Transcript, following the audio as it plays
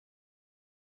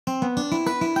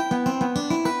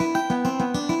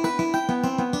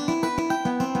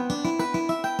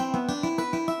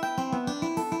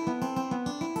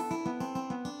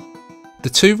The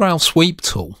 2-rail sweep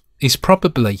tool is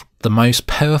probably the most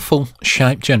powerful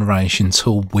shape generation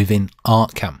tool within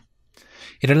ArtCAM.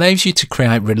 It allows you to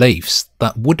create reliefs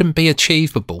that wouldn't be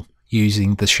achievable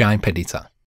using the shape editor.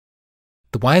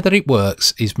 The way that it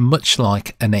works is much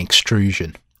like an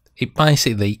extrusion. It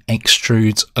basically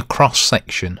extrudes a cross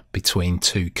section between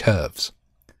two curves.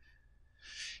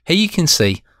 Here you can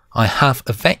see I have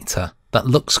a vector that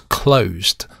looks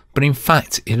closed, but in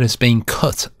fact it has been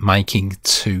cut, making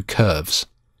two curves,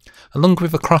 along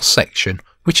with a cross section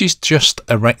which is just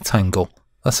a rectangle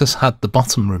that has had the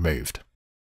bottom removed.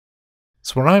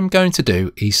 So what I'm going to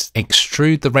do is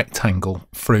extrude the rectangle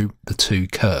through the two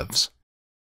curves.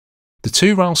 The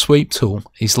 2-rail sweep tool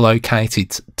is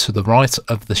located to the right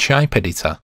of the shape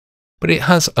editor, but it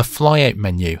has a flyout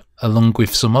menu along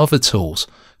with some other tools,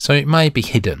 so it may be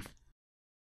hidden.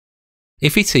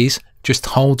 If it is, just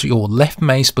hold your left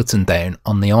mouse button down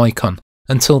on the icon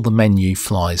until the menu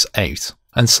flies out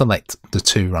and select the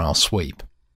 2-rail sweep.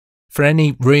 For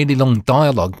any really long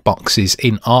dialog boxes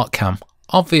in ArtCAM,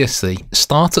 obviously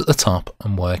start at the top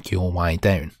and work your way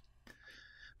down.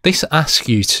 This asks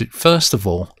you to first of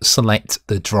all select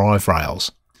the drive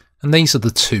rails, and these are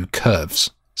the two curves.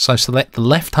 So select the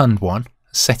left hand one,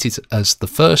 set it as the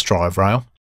first drive rail.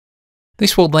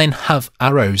 This will then have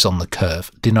arrows on the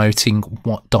curve denoting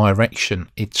what direction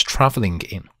it's travelling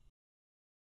in.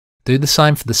 Do the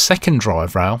same for the second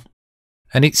drive rail,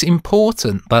 and it's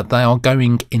important that they are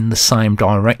going in the same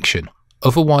direction,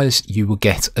 otherwise you will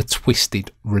get a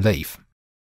twisted relief.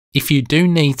 If you do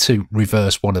need to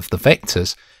reverse one of the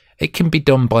vectors, it can be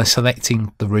done by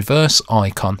selecting the reverse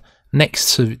icon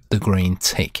next to the green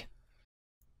tick.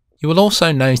 You will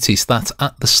also notice that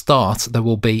at the start there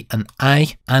will be an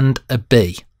A and a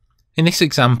B. In this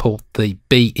example, the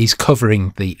B is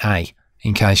covering the A,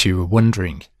 in case you were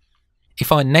wondering.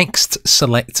 If I next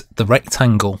select the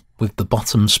rectangle with the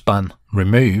bottom span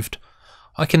removed,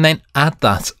 I can then add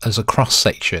that as a cross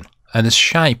section and a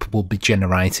shape will be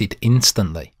generated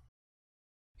instantly.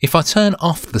 If I turn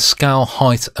off the scale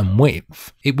height and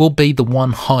width, it will be the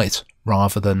one height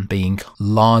rather than being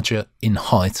larger in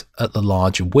height at the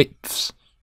larger widths.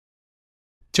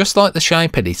 Just like the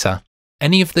shape editor,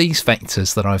 any of these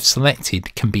vectors that I've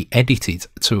selected can be edited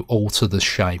to alter the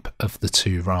shape of the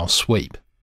 2-rail sweep.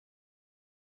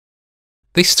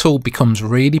 This tool becomes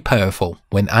really powerful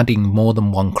when adding more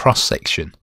than one cross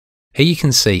section. Here you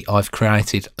can see I've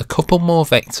created a couple more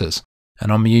vectors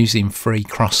and I'm using 3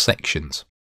 cross sections.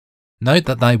 Note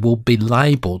that they will be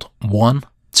labelled 1,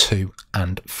 2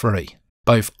 and 3,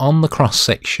 both on the cross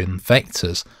section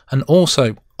vectors and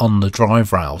also on the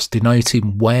drive rails,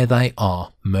 denoting where they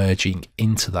are merging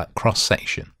into that cross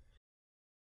section.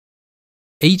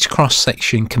 Each cross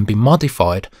section can be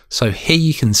modified, so here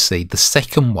you can see the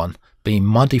second one being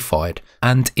modified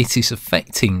and it is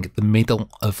affecting the middle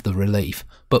of the relief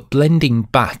but blending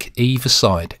back either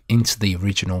side into the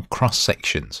original cross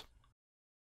sections.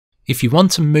 If you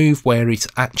want to move where it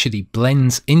actually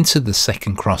blends into the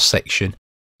second cross section,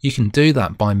 you can do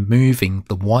that by moving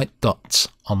the white dots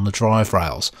on the drive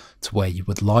rails to where you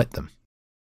would like them.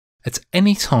 At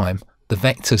any time, the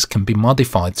vectors can be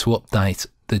modified to update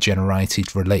the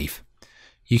generated relief.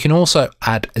 You can also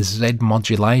add a Z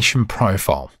modulation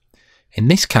profile. In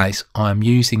this case, I am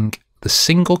using the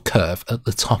single curve at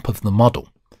the top of the model.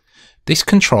 This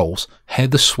controls how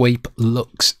the sweep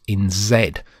looks in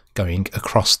Z going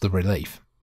across the relief.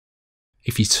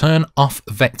 If you turn off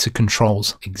vector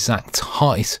control's exact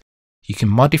height, you can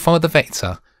modify the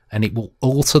vector and it will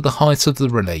alter the height of the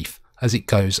relief as it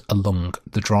goes along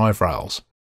the drive rails.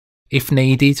 If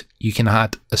needed, you can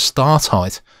add a start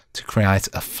height to create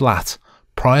a flat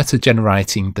prior to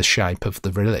generating the shape of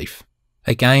the relief.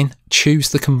 Again, choose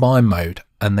the combine mode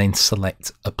and then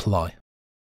select apply.